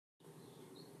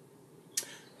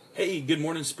Hey, good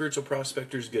morning, spiritual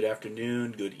prospectors. Good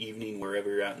afternoon, good evening, wherever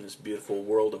you're at in this beautiful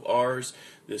world of ours.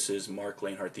 This is Mark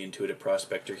Lanehart, the Intuitive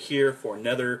Prospector, here for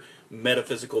another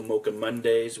Metaphysical Mocha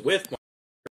Mondays with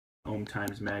Home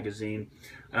Times Magazine.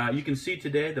 You can see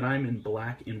today that I'm in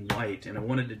black and white, and I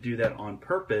wanted to do that on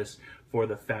purpose for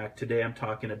the fact today I'm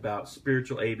talking about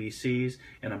spiritual ABCs,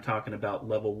 and I'm talking about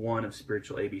level 1 of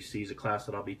spiritual ABCs, a class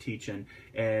that I'll be teaching,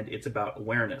 and it's about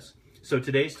awareness. So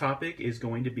today's topic is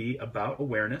going to be about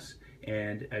awareness,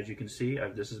 and as you can see,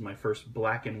 this is my first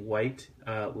black and white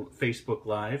Facebook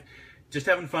Live. Just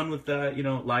having fun with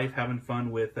life, having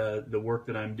fun with the work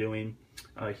that I'm doing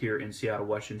here in Seattle,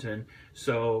 Washington.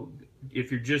 So if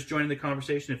you're just joining the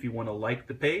conversation, if you want to like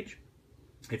the page,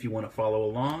 if you want to follow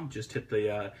along, just hit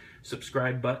the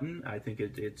subscribe button. I think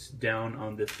it's down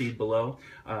on the feed below.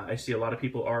 I see a lot of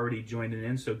people already joining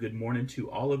in, so good morning to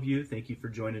all of you. Thank you for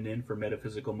joining in for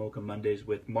Metaphysical Mocha Mondays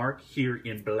with Mark here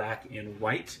in black and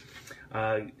white.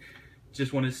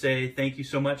 Just want to say thank you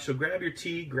so much. So grab your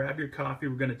tea, grab your coffee.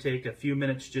 We're going to take a few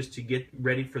minutes just to get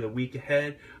ready for the week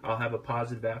ahead. I'll have a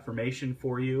positive affirmation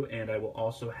for you, and I will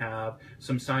also have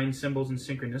some signs, symbols, and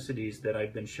synchronicities that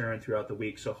I've been sharing throughout the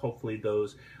week. So hopefully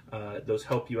those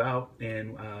help you out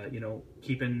and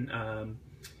keeping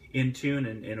in tune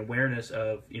and awareness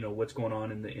of what's going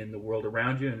on in the world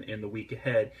around you and in the week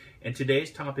ahead. And today's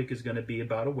topic is going to be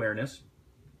about awareness.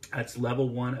 That's level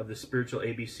 1 of the spiritual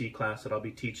ABC class that I'll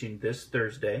be teaching this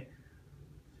Thursday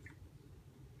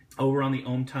over on the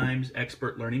Om Times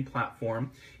Expert Learning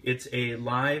Platform. It's a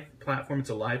live platform.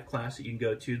 It's a live class that you can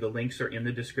go to. The links are in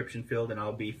the description field, and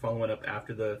I'll be following up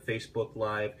after the Facebook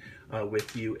Live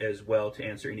with you as well to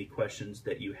answer any questions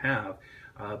that you have.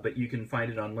 But you can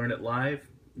find it on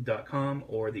learnitlive.com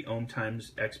or the Om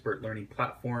Times Expert Learning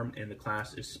Platform, and the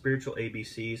class is Spiritual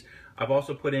ABCs. I've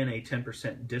also put in a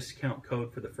 10% discount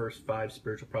code for the first 5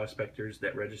 spiritual prospectors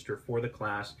that register for the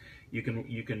class. You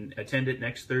can attend it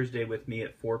next Thursday with me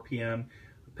at 4 p.m.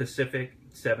 Pacific,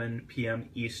 7 p.m.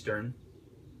 Eastern,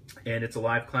 and it's a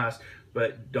live class.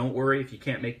 But don't worry if you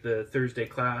can't make the Thursday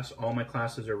class. All my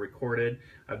classes are recorded.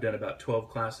 I've done about 12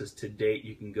 classes to date.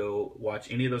 You can go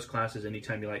watch any of those classes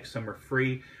anytime you like. Some are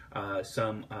free.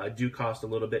 Some do cost a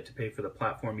little bit to pay for the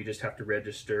platform. You just have to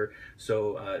register.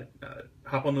 So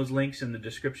hop on those links in the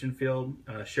description field.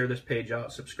 Share this page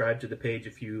out. Subscribe to the page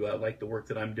if you like the work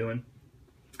that I'm doing.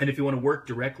 And if you want to work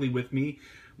directly with me,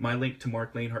 my link to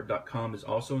marklanehart.com is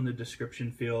also in the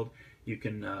description field. You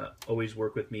can always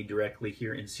work with me directly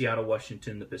here in Seattle,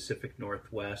 Washington, the Pacific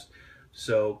Northwest.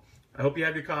 So I hope you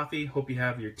have your coffee. Hope you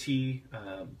have your tea.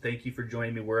 Thank you for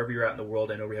joining me wherever you're at in the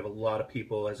world. I know we have a lot of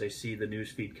people as I see the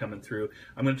news feed coming through.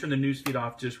 I'm going to turn the news feed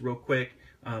off just real quick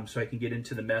so I can get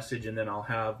into the message, and then I'll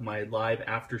have my live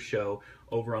after show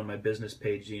over on my business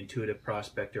page, the Intuitive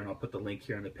Prospector, and I'll put the link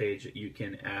here on the page that you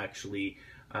can actually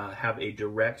have a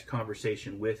direct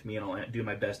conversation with me, and I'll do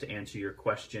my best to answer your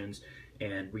questions.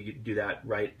 And we do that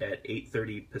right at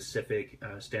 8:30 Pacific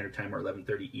Standard Time or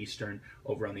 11:30 Eastern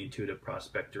over on the Intuitive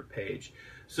Prospector page.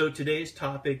 So today's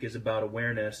topic is about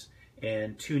awareness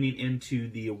and tuning into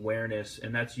the awareness,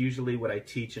 and that's usually what I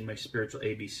teach in my Spiritual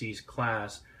ABCs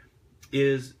class,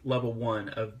 is level 1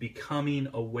 of becoming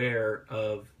aware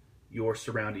of your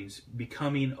surroundings,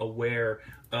 becoming aware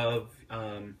of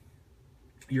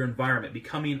your environment,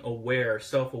 becoming aware,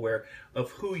 self-aware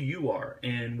of who you are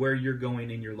and where you're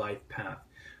going in your life path.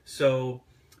 So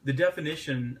the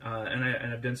definition, and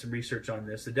I've done some research on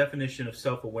this, the definition of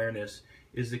self-awareness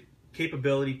is the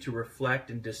capability to reflect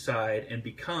and decide and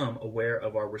become aware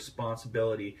of our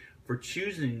responsibility for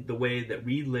choosing the way that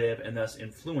we live and thus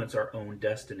influence our own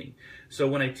destiny. So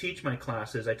when I teach my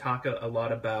classes, I talk a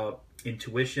lot about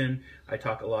intuition, I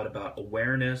talk a lot about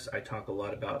awareness, I talk a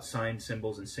lot about signs,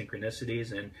 symbols, and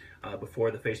synchronicities, and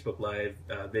before the Facebook Live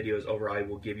video is over, I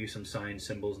will give you some signs,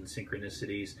 symbols, and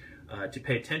synchronicities to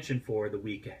pay attention for the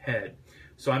week ahead.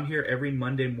 So I'm here every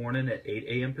Monday morning at 8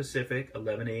 a.m. Pacific,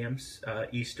 11 a.m.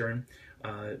 Eastern,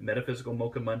 Metaphysical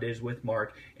Mocha Mondays with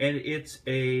Mark, and it's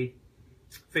a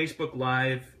Facebook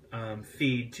Live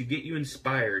feed to get you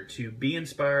inspired, to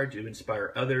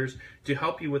inspire others, to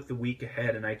help you with the week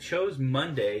ahead. And I chose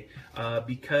Monday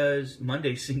because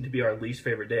Monday seemed to be our least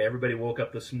favorite day. Everybody woke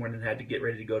up this morning and had to get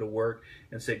ready to go to work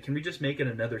and said, can we just make it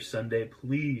another Sunday?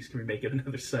 Please, can we make it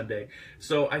another Sunday?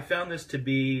 So I found this to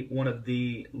be one of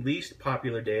the least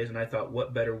popular days, and I thought,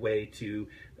 what better way to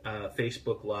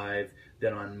Facebook Live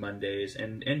than on Mondays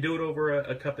and do it over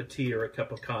a cup of tea or a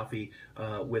cup of coffee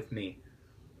with me.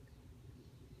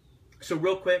 So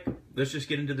real quick, let's just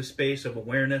get into the space of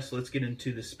awareness. Let's get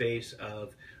into the space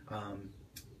of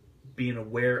being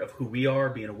aware of who we are,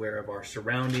 being aware of our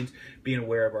surroundings, being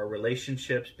aware of our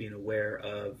relationships, being aware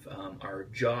of our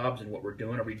jobs and what we're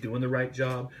doing. Are we doing the right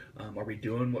job? Are we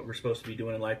doing what we're supposed to be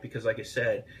doing in life? Because like I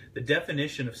said, the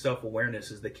definition of self-awareness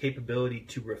is the capability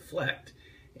to reflect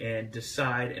and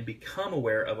decide and become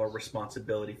aware of our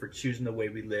responsibility for choosing the way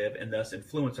we live and thus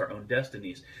influence our own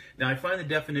destinies. Now, I find the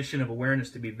definition of awareness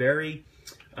to be very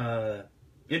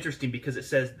interesting because it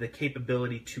says the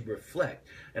capability to reflect.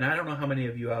 And I don't know how many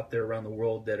of you out there around the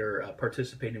world that are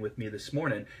participating with me this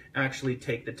morning actually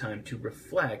take the time to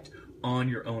reflect on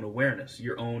your own awareness,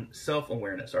 your own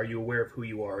self-awareness. Are you aware of who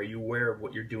you are? Are you aware of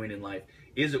what you're doing in life?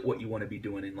 Is it what you want to be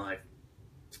doing in life?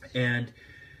 And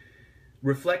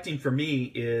reflecting for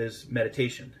me is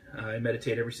meditation. I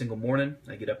meditate every single morning.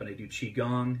 I get up and I do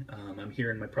Qigong. I'm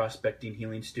here in my prospecting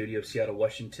healing studio of Seattle,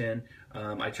 Washington.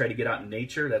 I try to get out in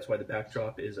nature. That's why the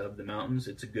backdrop is of the mountains.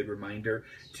 It's a good reminder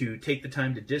to take the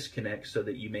time to disconnect so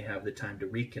that you may have the time to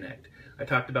reconnect. I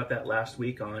talked about that last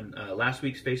week on last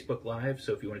week's Facebook Live.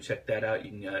 So if you want to check that out,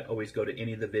 you can always go to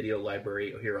any of the video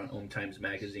library here on Om Times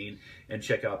Magazine and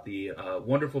check out the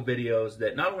wonderful videos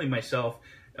that not only myself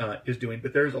is doing,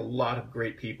 but there's a lot of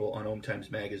great people on Om Times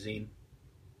Magazine.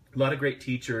 A lot of great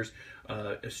teachers,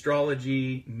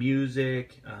 astrology,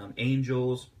 music,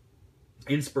 angels,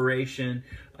 inspiration.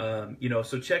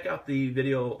 So check out the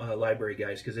video library,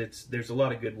 guys, because there's a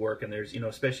lot of good work, and there's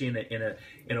especially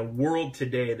in a world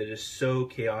today that is so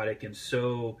chaotic and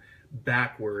so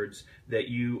backwards that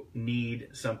you need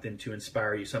something to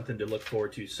inspire you, something to look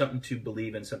forward to, something to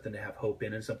believe in, something to have hope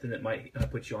in, and something that might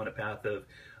put you on a path of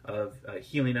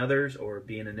healing others or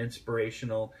being an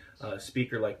inspirational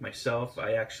speaker like myself.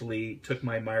 I actually took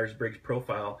my Myers-Briggs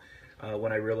profile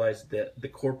when I realized that the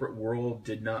corporate world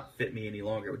did not fit me any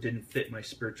longer. It didn't fit my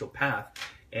spiritual path.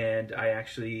 And I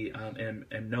actually am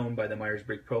known by the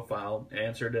Myers-Briggs profile. I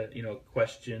answered a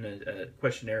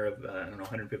questionnaire of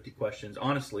 150 questions,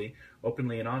 honestly,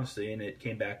 openly and honestly, and it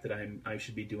came back that I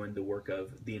should be doing the work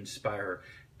of the inspirer,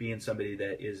 being somebody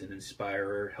that is an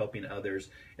inspirer, helping others.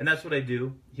 And that's what I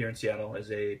do here in Seattle as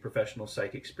a professional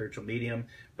psychic spiritual medium.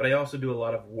 But I also do a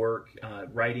lot of work,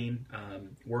 writing,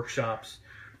 workshops,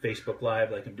 Facebook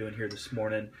Live like I'm doing here this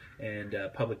morning, and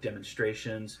public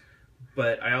demonstrations.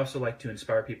 But I also like to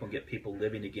inspire people and get people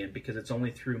living again, because it's only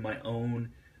through my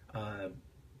own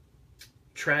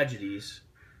tragedies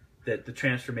that the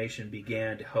transformation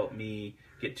began to help me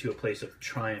get to a place of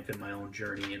triumph in my own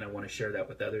journey. And I want to share that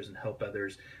with others and help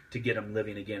others to get them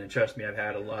living again. And trust me, I've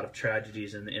had a lot of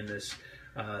tragedies in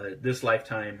this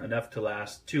lifetime, enough to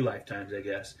last 2 lifetimes, I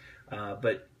guess.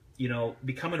 But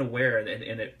becoming aware, and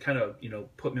it kind of,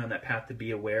 put me on that path to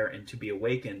be aware and to be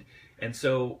awakened. And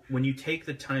so when you take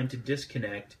the time to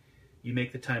disconnect, you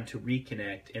make the time to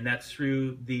reconnect, and that's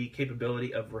through the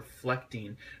capability of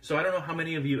reflecting. So I don't know how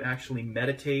many of you actually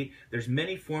meditate. There's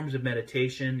many forms of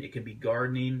meditation. It can be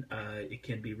gardening, it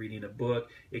can be reading a book,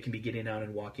 it can be getting out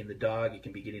and walking the dog, it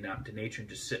can be getting out into nature and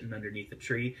just sitting underneath a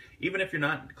tree. Even if you're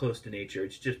not close to nature,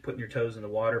 it's just putting your toes in the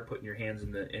water, putting your hands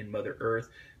in Mother Earth.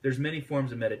 There's many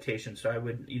forms of meditation, so I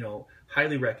would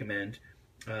highly recommend,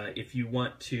 if you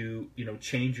want to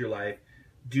change your life,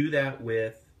 do that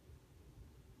with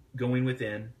going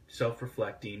within,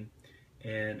 self-reflecting,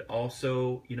 and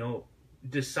also,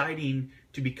 deciding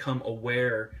to become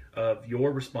aware of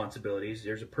your responsibilities.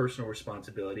 There's a personal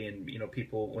responsibility, and,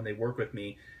 people, when they work with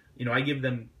me, I give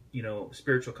them,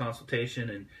 spiritual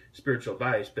consultation and spiritual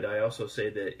advice, but I also say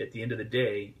that at the end of the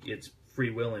day, it's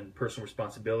free will and personal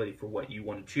responsibility for what you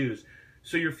want to choose.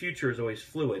 So your future is always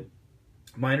fluid.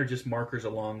 Mine are just markers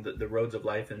along the roads of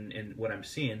life and what I'm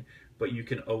seeing, but you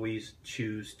can always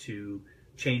choose to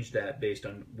change that based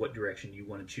on what direction you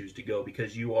want to choose to go,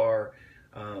 because you are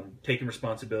taking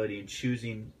responsibility and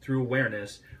choosing through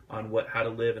awareness on how to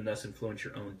live and thus influence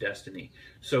your own destiny.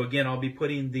 So again, I'll be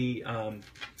putting the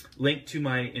link to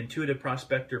my Intuitive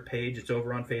Prospector page. It's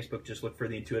over on Facebook. Just look for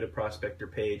the Intuitive Prospector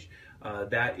page.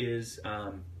 That is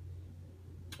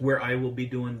where I will be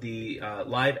doing the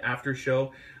live after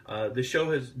show. This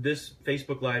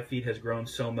Facebook Live feed has grown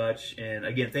so much, and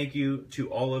again, thank you to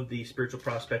all of the spiritual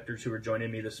prospectors who are joining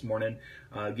me this morning,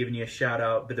 giving you a shout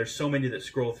out. But there's so many that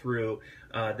scroll through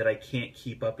that I can't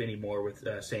keep up anymore with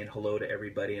saying hello to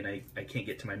everybody, and I can't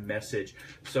get to my message.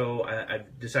 So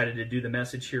I've decided to do the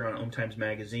message here on Om Times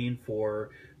Magazine for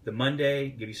the Monday,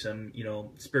 give you some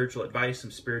spiritual advice,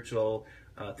 some spiritual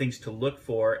things to look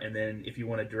for, and then if you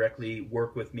want to directly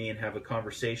work with me and have a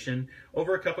conversation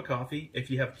over a cup of coffee,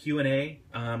 if you have Q&A,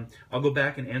 I'll go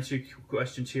back and answer your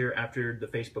questions here after the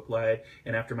Facebook Live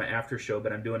and after my after show,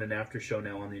 but I'm doing an after show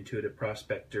now on the Intuitive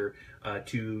Prospector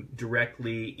to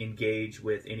directly engage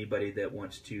with anybody that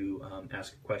wants to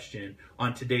ask a question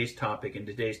on today's topic, and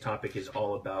today's topic is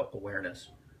all about awareness.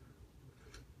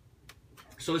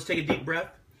 So let's take a deep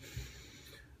breath,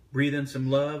 breathe in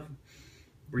some love,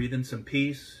 breathe in some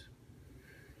peace.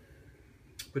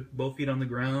 Put both feet on the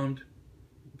ground.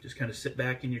 Just kind of sit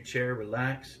back in your chair,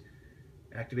 relax.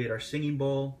 Activate our singing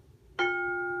bowl.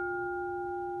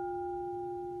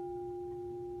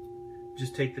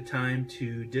 Just take the time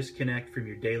to disconnect from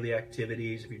your daily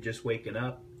activities. If you're just waking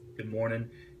up, good morning.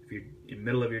 If you're in the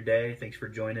middle of your day, thanks for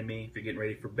joining me. If you're getting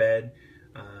ready for bed,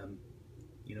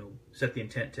 set the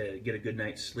intent to get a good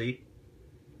night's sleep.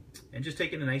 And just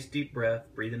taking a nice deep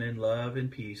breath, breathing in love and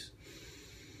peace.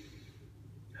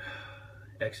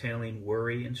 Exhaling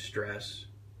worry and stress.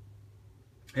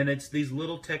 And it's these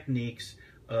little techniques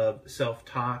of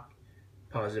self-talk,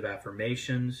 positive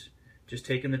affirmations, just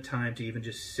taking the time to even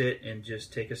just sit and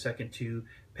just take a second to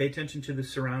pay attention to the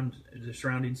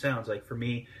surrounding sounds. Like for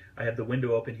me, I have the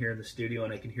window open here in the studio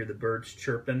and I can hear the birds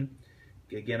chirping.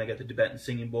 Again, I got the Tibetan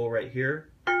singing bowl right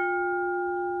here.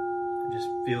 Just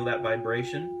feel that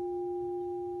vibration.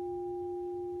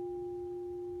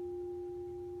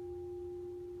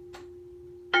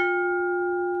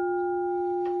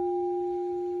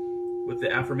 With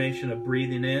the affirmation of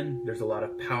breathing in, there's a lot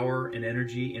of power and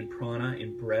energy in prana,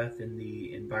 in breath, in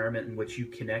the environment in which you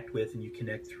connect with, and you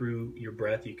connect through your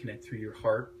breath, you connect through your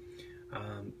heart.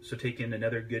 So take in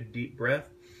another good deep breath,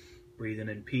 breathing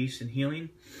in peace and healing.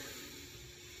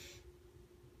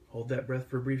 Hold that breath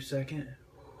for a brief second.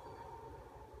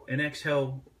 And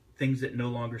exhale things that no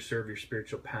longer serve your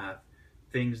spiritual path,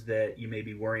 things that you may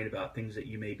be worrying about, things that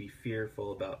you may be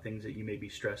fearful about, things that you may be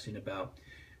stressing about.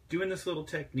 Doing this little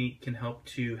technique can help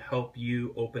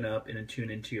you open up and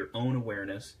tune into your own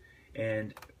awareness,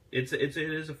 and it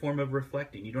is a form of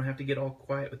reflecting. You don't have to get all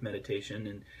quiet with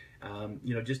meditation,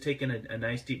 and just taking a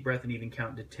nice deep breath and even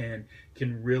counting to 10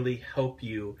 can really help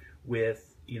you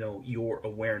with your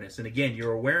awareness. And again,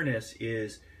 your awareness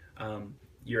is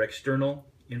your external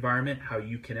environment, how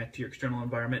you connect to your external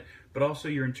environment, but also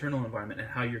your internal environment and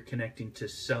how you're connecting to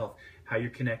self, how you're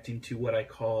connecting to what I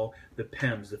call the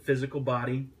PEMS, the physical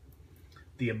body,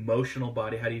 the emotional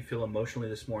body, how do you feel emotionally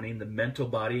this morning, the mental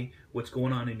body, what's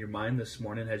going on in your mind this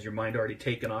morning, has your mind already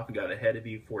taken off and got ahead of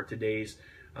you for today's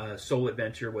soul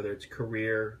adventure, whether it's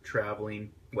career, traveling,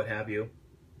 what have you,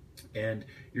 and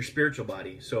your spiritual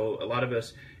body. So a lot of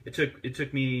us, it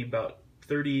took me about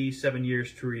 37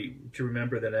 years to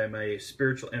remember that I'm a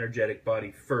spiritual, energetic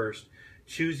body first,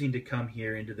 choosing to come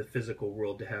here into the physical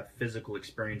world to have physical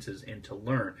experiences and to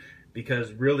learn,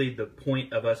 because really the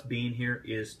point of us being here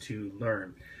is to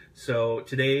learn. So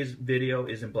today's video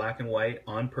is in black and white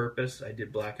on purpose. I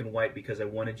did black and white because I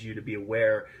wanted you to be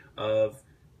aware of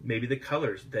maybe the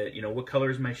colors, that what color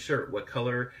is my shirt, what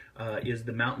color is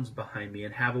the mountains behind me,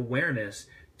 and have awareness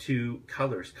to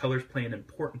colors. Colors play an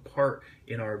important part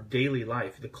in our daily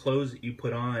life. The clothes that you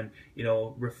put on,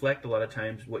 reflect a lot of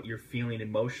times what you're feeling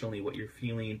emotionally, what you're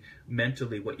feeling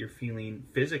mentally, what you're feeling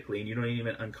physically, and you don't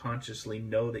even unconsciously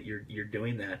know that you're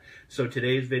doing that. So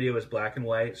today's video is black and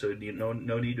white, so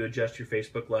no need to adjust your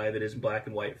Facebook Live. It is black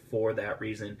and white for that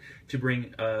reason, to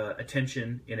bring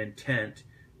attention and intent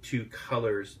to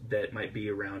colors that might be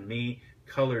around me,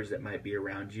 colors that might be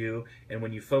around you. And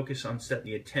when you focus on setting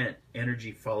the intent,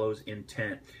 energy follows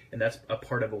intent, and that's a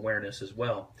part of awareness as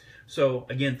well. So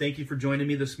again, thank you for joining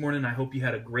me this morning. I hope you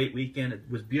had a great weekend. It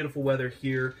was beautiful weather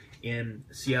here in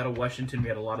Seattle, Washington. We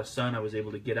had a lot of sun. I was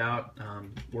able to get out,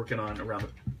 working on around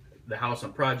the house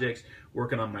on projects,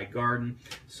 working on my garden.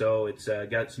 So it's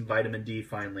got some vitamin D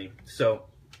finally. So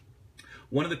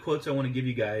one of the quotes I want to give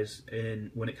you guys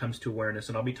when it comes to awareness,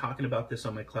 and I'll be talking about this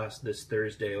on my class this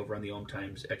Thursday over on the Om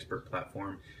Times Expert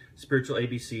platform, Spiritual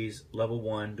ABCs, Level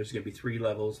 1. There's going to be 3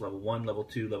 levels, Level 1, Level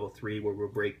 2, Level 3, where we'll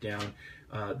break down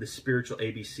the spiritual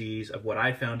ABCs of what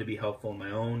I found to be helpful in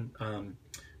my own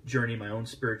journey, my own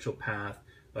spiritual path.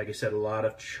 Like I said, a lot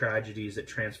of tragedies that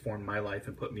transformed my life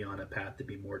and put me on a path to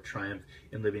be more triumph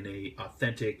in living a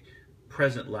authentic,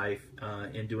 present life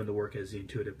and doing the work as the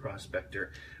Intuitive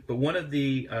Prospector. But one of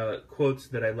the quotes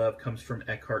that I love comes from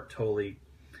Eckhart Tolle,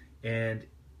 and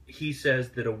he says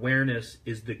that awareness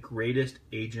is the greatest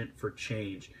agent for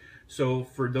change. So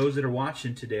for those that are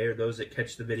watching today, or those that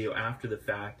catch the video after the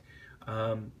fact,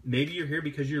 maybe you're here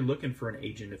because you're looking for an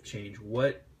agent of change.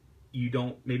 What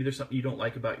maybe there's something you don't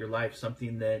like about your life,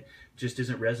 something that just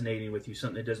isn't resonating with you,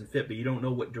 something that doesn't fit, but you don't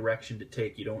know what direction to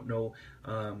take. You don't know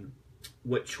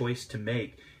what choice to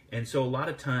make. And so a lot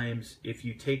of times, if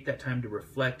you take that time to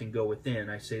reflect and go within,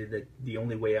 I say that the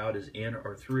only way out is in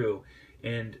or through.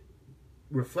 And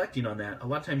reflecting on that, a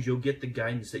lot of times you'll get the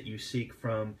guidance that you seek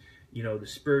from, the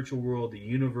spiritual world, the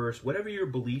universe, whatever your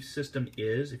belief system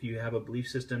is. If you have a belief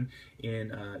system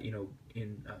in,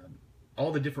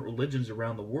 all the different religions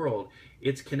around the world,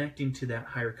 it's connecting to that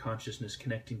higher consciousness,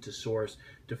 connecting to source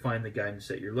to find the guidance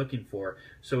that you're looking for.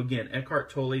 So again, Eckhart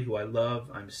Tolle, who I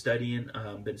love, I'm studying,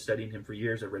 been studying him for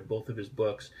years. I've read both of his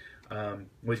books.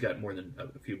 He's got more than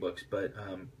a few books, but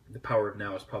The Power of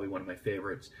Now is probably one of my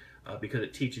favorites because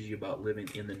it teaches you about living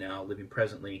in the now, living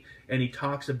presently. And he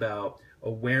talks about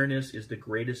awareness is the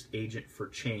greatest agent for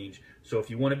change. So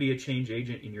if you want to be a change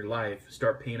agent in your life,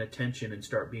 start paying attention and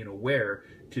start being aware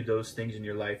to those things in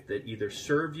your life that either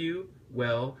serve you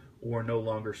well or no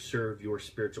longer serve your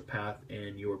spiritual path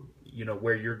and your,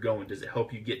 where you're going. Does it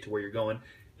help you get to where you're going?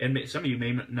 And some of you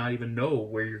may not even know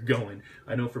where you're going.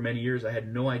 I know for many years I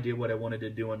had no idea what I wanted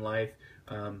to do in life.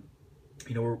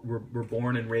 We're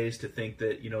born and raised to think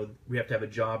that, we have to have a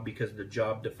job because the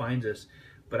job defines us.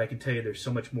 But I can tell you there's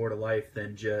so much more to life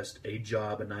than just a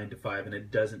job, a 9-to-5, and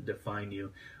it doesn't define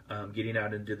you. Getting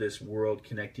out into this world,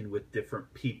 connecting with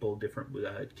different people,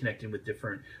 connecting with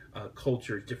different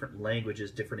cultures, different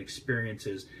languages, different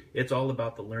experiences. It's all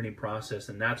about the learning process,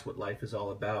 and that's what life is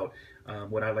all about.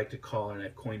 What I like to call, and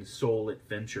I've coined, soul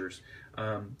adventures.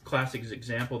 Classic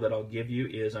example that I'll give you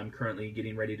is I'm currently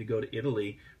getting ready to go to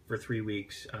Italy for 3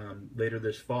 weeks later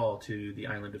this fall to the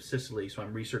island of Sicily. So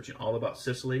I'm researching all about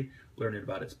Sicily, learning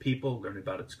about its people, learning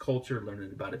about its culture,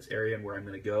 learning about its area and where I'm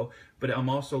going to go. But I'm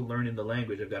also learning the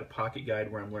language. I've got a pocket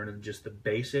guide where I'm learning just the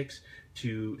basics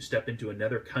to step into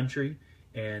another country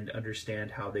and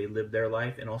understand how they live their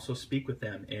life and also speak with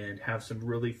them and have some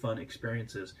really fun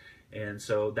experiences. And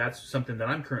so that's something that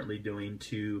I'm currently doing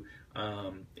to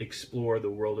explore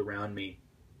the world around me.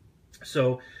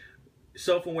 So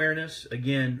self-awareness,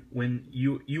 again, when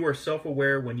you are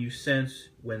self-aware when you sense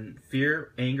when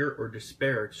fear, anger, or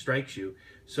despair strikes you.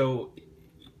 So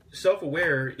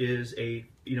self-aware is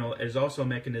is also a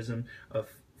mechanism of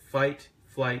fight,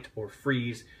 flight, or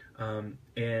freeze.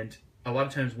 And a lot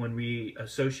of times when we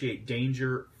associate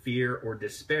danger, fear, or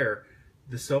despair,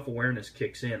 the self-awareness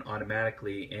kicks in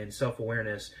automatically, and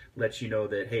self-awareness lets you know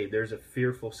that, hey, there's a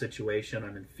fearful situation.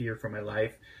 I'm in fear for my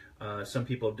life. Some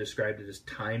people have described it as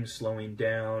time slowing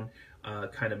down,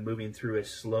 kind of moving through a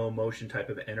slow motion type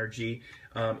of energy.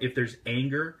 If there's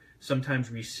anger, sometimes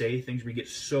we say things, we get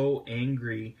so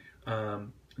angry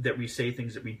that we say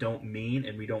things that we don't mean,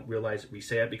 and we don't realize that we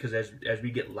say it, because as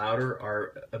we get louder,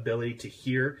 our ability to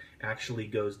hear actually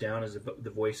goes down as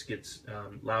the voice gets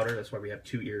louder. That's why we have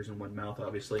 2 ears and 1 mouth,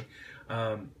 obviously.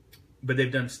 But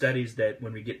they've done studies that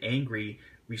when we get angry,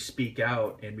 we speak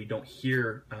out and we don't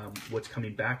hear what's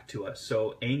coming back to us.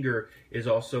 So anger is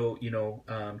also,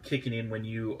 kicking in when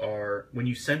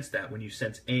you sense that, when you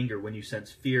sense anger, when you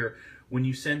sense fear, when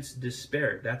you sense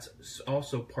despair. That's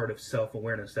also part of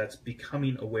self-awareness. That's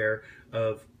becoming aware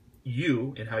of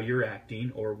you and how you're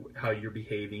acting or how you're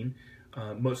behaving.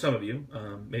 Some of you,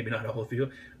 maybe not all of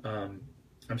you.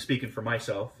 I'm speaking for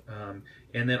myself.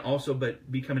 And then also, but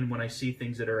becoming, when I see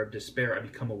things that are of despair, I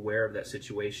become aware of that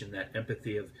situation, that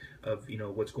empathy of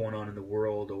what's going on in the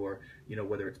world, or,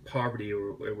 whether it's poverty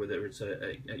or whether it's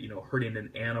hurting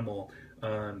an animal,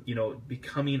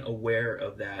 becoming aware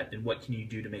of that and what can you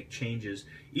do to make changes.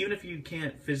 Even if you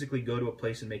can't physically go to a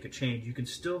place and make a change, you can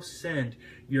still send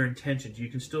your intentions. You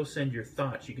can still send your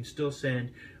thoughts. You can still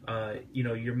send,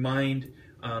 your mind,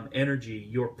 energy,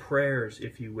 your prayers,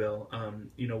 if you will,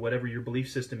 whatever your belief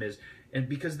system is. And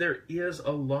because there is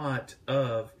a lot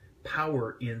of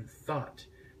power in thought.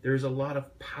 There's a lot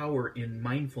of power in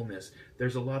mindfulness.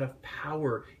 There's a lot of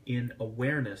power in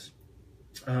awareness.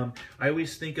 I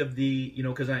always think of the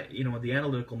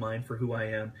analytical mind for who I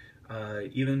am.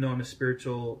 Even though I'm a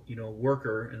spiritual,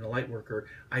 worker and a light worker,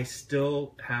 I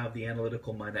still have the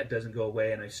analytical mind. That doesn't go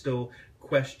away, and I still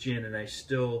question, and I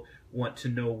still want to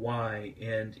know why.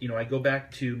 And, I go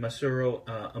back to Masaru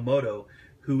Emoto,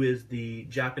 who is the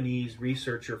Japanese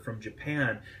researcher from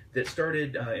Japan that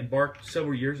embarked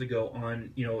several years ago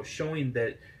on, showing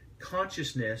that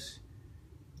consciousness,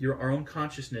 our own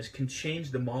consciousness, can change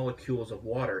the molecules of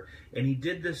water. And he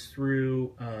did this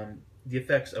through the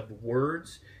effects of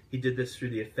words. He did this through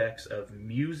the effects of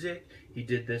music. He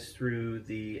did this through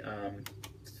the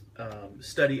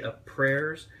study of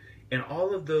prayers. And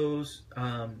all of those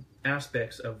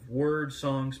aspects of words,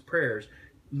 songs, prayers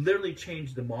literally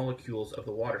change the molecules of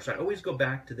the water. So I always go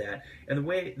back to that. And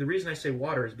the reason I say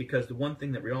water is because the one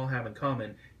thing that we all have in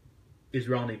common is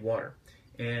we all need water.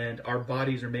 And our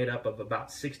bodies are made up of about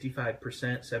 65%,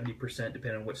 70%,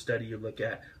 depending on what study you look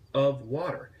at, of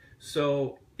water.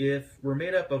 So if we're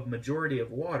made up of majority of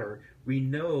water, we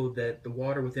know that the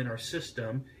water within our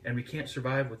system, and we can't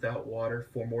survive without water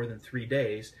for more than 3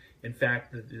 days. In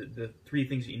fact, the three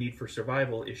things that you need for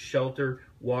survival is shelter,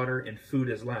 water, and food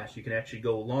as last. You can actually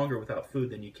go longer without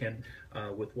food than you can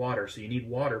with water. So you need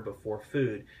water before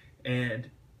food.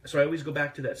 And so I always go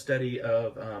back to that study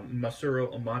of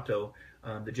Masaru Emoto,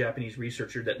 the Japanese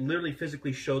researcher that literally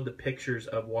physically showed the pictures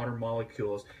of water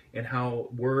molecules and how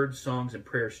words, songs, and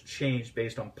prayers changed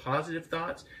based on positive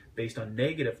thoughts, based on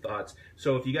negative thoughts.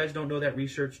 So if you guys don't know that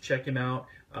research, check him out.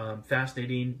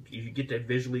 Fascinating. You get to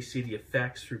visually see the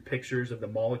effects through pictures of the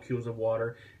molecules of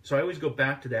water. So I always go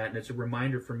back to that, and it's a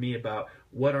reminder for me about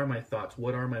what are my thoughts,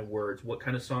 what are my words, what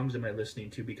kind of songs am I listening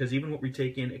to, because even what we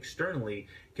take in externally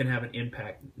can have an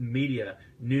impact. Media,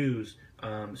 news,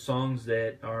 songs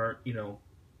that are,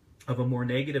 of a more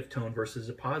negative tone versus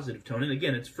a positive tone. And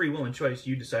again, it's free will and choice.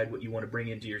 You decide what you want to bring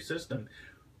into your system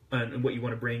and what you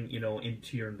want to bring,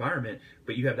 into your environment,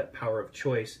 but you have that power of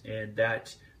choice, and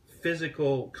that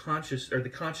physical the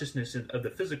consciousness of the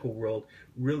physical world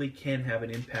really can have an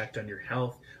impact on your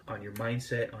health, on your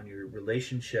mindset, on your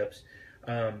relationships.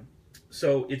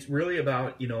 So it's really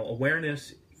about,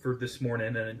 awareness for this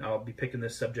morning, and I'll be picking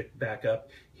this subject back up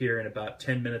here in about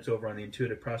 10 minutes over on the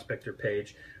Intuitive Prospector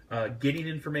page. Getting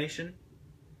information,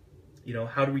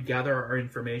 how do we gather our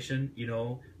information,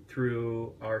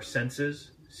 through our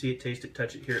senses? See it, taste it,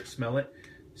 touch it, hear it, smell it,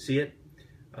 see it.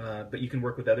 But you can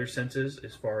work with other senses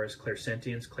as far as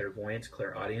clairsentience, clairvoyance,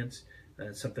 clairaudience.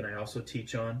 That's something I also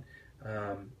teach on.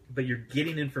 But you're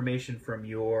getting information from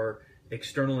your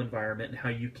external environment and how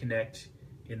you connect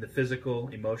in the physical,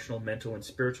 emotional, mental, and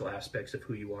spiritual aspects of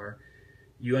who you are.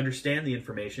 You understand the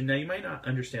information. Now, you might not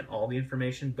understand all the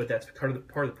information, but that's part of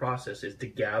the process, is to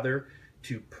gather,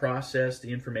 to process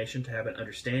the information, to have an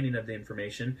understanding of the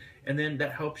information, and then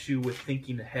that helps you with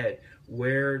thinking ahead,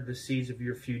 where the seeds of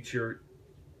your future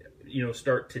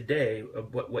start today,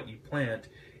 of what you plant.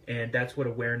 And that's what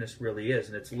awareness really is.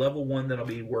 And it's level 1 that I'll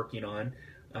be working on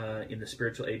in the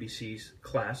Spiritual ABCs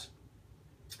class.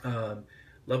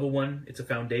 Level 1, it's a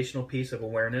foundational piece of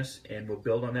awareness, and we'll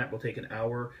build on that. We'll take an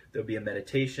hour. There'll be a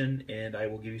meditation, and I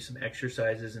will give you some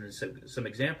exercises and some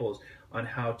examples on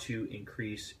how to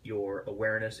increase your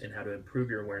awareness and how to improve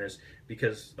your awareness.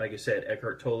 Because, like I said,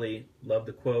 Eckhart Tolle loved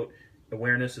the quote,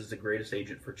 "Awareness is the greatest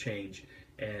agent for change."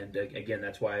 And again,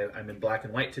 that's why I'm in black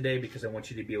and white today, because I want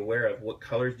you to be aware of what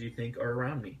colors do you think are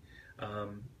around me.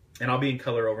 And I'll be in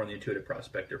color over on the Intuitive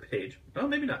Prospector page. Well,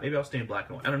 maybe not. Maybe I'll stay in black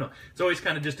and white. I don't know. It's always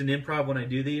kind of just an improv when I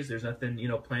do these. There's nothing,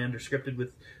 planned or scripted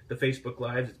with the Facebook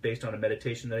Lives. It's based on a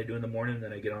meditation that I do in the morning.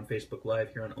 Then I get on Facebook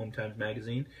Live here on Om Times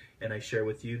Magazine, and I share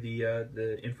with you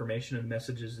the information and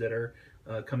messages that are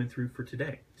coming through for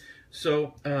today.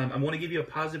 So I want to give you a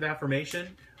positive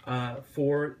affirmation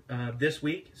for this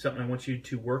week, something I want you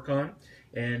to work on.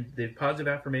 And the positive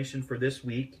affirmation for this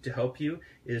week to help you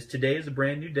is: today is a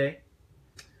brand new day.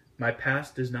 My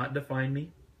past does not define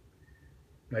me.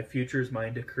 My future is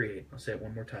mine to create. I'll say it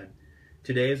one more time.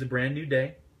 Today is a brand new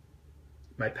day.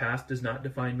 My past does not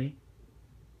define me.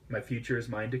 My future is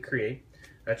mine to create.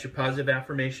 That's your positive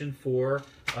affirmation for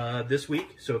this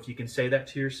week. So if you can say that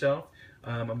to yourself.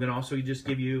 I'm going to also just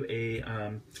give you a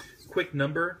quick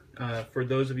number for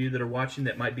those of you that are watching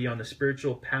that might be on the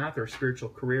spiritual path or spiritual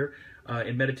career.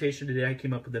 In meditation today, I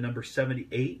came up with the number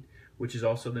 78, which is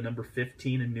also the number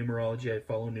 15 in numerology. I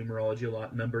follow numerology a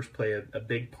lot. Numbers play a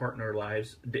big part in our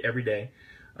lives every day.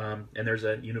 And there's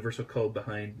a universal code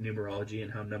behind numerology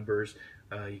and how numbers,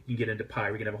 you can get into pi.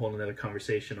 We can have a whole other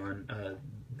conversation on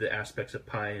the aspects of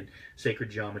pi and sacred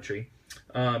geometry.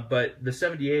 But the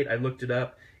 78, I looked it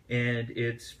up, and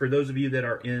it's for those of you that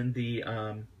are in the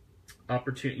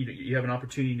opportunity. You have an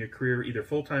opportunity in your career, either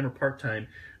full-time or part-time,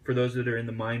 for those that are in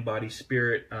the mind, body,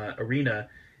 spirit arena.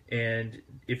 And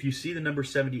if you see the number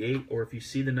 78 or if you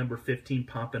see the number 15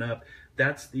 popping up,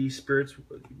 that's the spirit's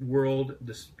world,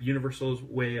 this universal's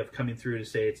way of coming through to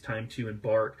say it's time to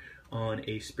embark on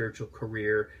a spiritual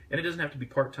career. And it doesn't have to be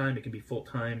part-time, it can be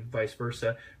full-time, vice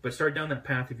versa. But start down that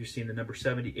path if you're seeing the number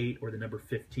 78 or the number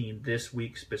 15 this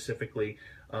week specifically,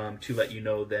 to let you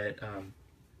know that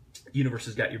universe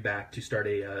has got your back to start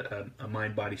a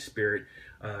mind, body, spirit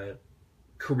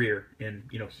career in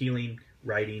healing,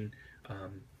 writing,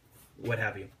 what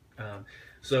have you.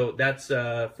 So that's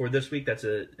for this week. That's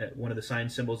one of the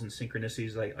signs, symbols, and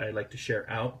synchronicities I like to share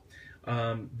out.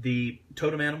 The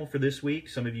totem animal for this week,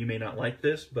 some of you may not like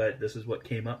this, but this is what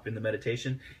came up in the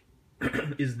meditation,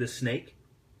 is the snake.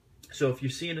 So if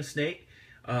you're seeing a snake,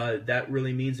 that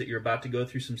really means that you're about to go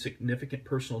through some significant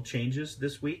personal changes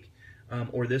this week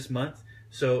or this month.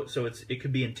 So it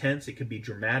could be intense, it could be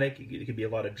dramatic, it could be a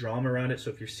lot of drama around it. So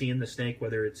if you're seeing the snake,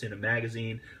 whether it's in a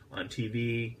magazine, on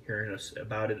TV, hearing us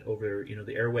about it over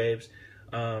the airwaves,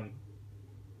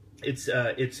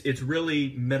 it's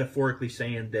really metaphorically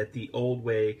saying that the old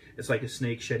way, it's like a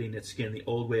snake shedding its skin. The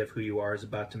old way of who you are is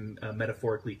about to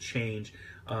metaphorically change,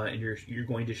 and you're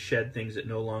going to shed things that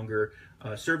no longer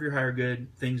serve your higher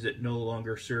good, things that no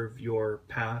longer serve your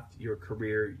path, your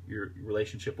career, your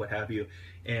relationship, what have you,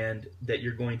 and that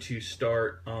you're going to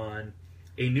start on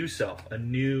a new self, a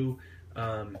new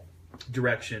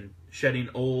direction, shedding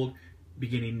old,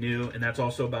 beginning new. And that's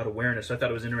also about awareness. So I thought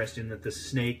it was interesting that the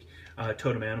snake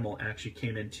totem animal actually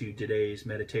came into today's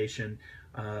meditation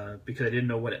because I didn't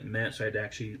know what it meant, so I had to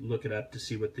actually look it up to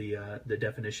see what the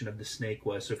definition of the snake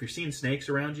was. So if you're seeing snakes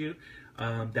around you,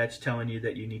 that's telling you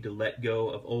that you need to let go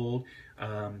of old.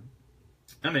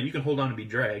 I mean, you can hold on and be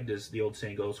dragged, as the old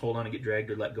saying goes, hold on and get dragged,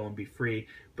 or let go and be free.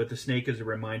 But the snake is a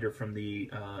reminder from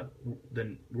the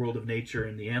world of nature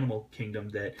and the animal kingdom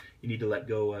that you need to let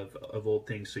go of old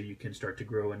things so you can start to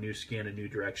grow a new skin, a new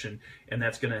direction. And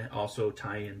that's going to also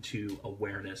tie into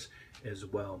awareness as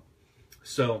well.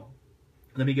 So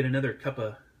let me get another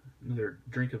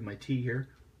drink of my tea here.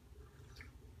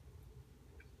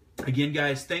 Again,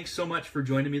 guys, thanks so much for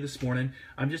joining me this morning.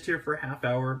 I'm just here for a half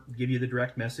hour, give you the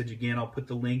direct message. Again, I'll put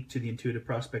the link to the Intuitive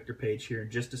Prospector page here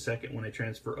in just a second when I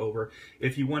transfer over.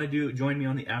 If you want to join me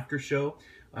on the after show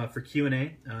for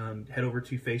Q&A, head over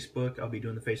to Facebook. I'll be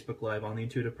doing the Facebook Live on the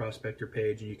Intuitive Prospector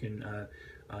page, and you can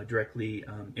directly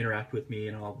interact with me,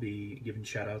 and I'll be giving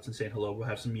shout outs and saying hello. We'll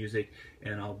have some music,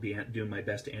 and I'll be doing my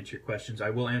best to answer your questions. I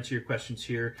will answer your questions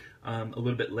here a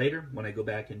little bit later when I go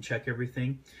back and check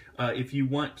everything. If you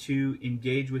want to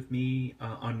engage with me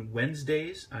on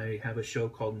Wednesdays, I have a show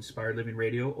called Inspired Living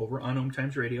Radio over on Om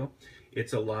Times Radio.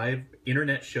 It's a live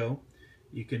internet show.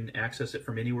 You can access it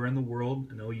from anywhere in the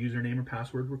world. No username or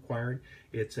password required.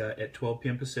 It's at 12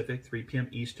 p.m. Pacific, 3 p.m.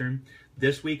 Eastern.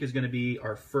 This week is going to be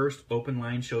our first open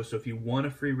line show. So if you want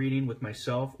a free reading with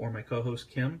myself or my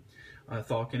co-host Kim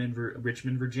Thalkin in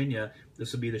Richmond, Virginia,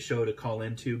 this will be the show to call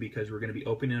into, because we're going to be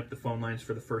opening up the phone lines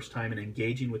for the first time and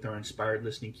engaging with our inspired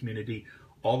listening community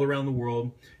all around the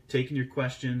world, taking your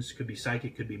questions. Could be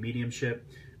psychic, could be mediumship.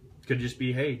 Could just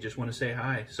be, hey, just want to say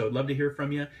hi. So I'd love to hear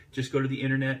from you. Just go to the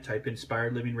internet, type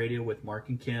Inspired Living Radio with Marc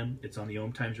and Kim. It's on the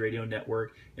Om Times Radio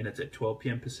Network, and it's at 12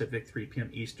 p.m. Pacific, 3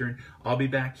 p.m. Eastern. I'll be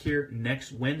back here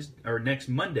next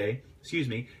Monday,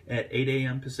 at 8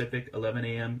 a.m. Pacific, 11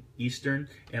 a.m. Eastern,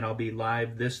 and I'll be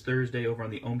live this Thursday over on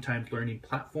the Om Times Learning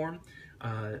platform.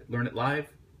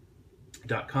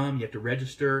 LearnItLive.com. You have to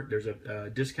register. There's a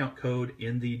discount code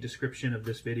in the description of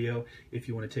this video if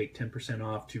you want to take 10%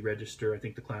 off to register. I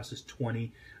think the class is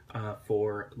 20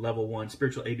 for level 1,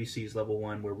 Spiritual ABCs level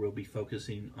 1, where we'll be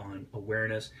focusing on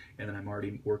awareness. And then I'm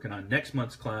already working on next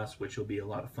month's class, which will be a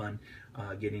lot of fun,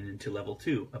 getting into level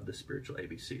 2 of the Spiritual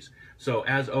ABCs. So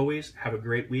as always, have a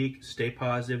great week. Stay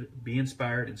positive, be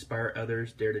inspired, inspire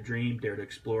others, dare to dream, dare to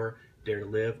explore, dare to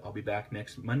live. I'll be back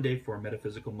next Monday for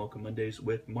Metaphysical Mocha Mondays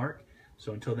with Marc.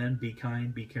 So until then, be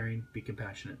kind, be caring, be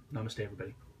compassionate. Namaste,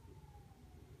 everybody.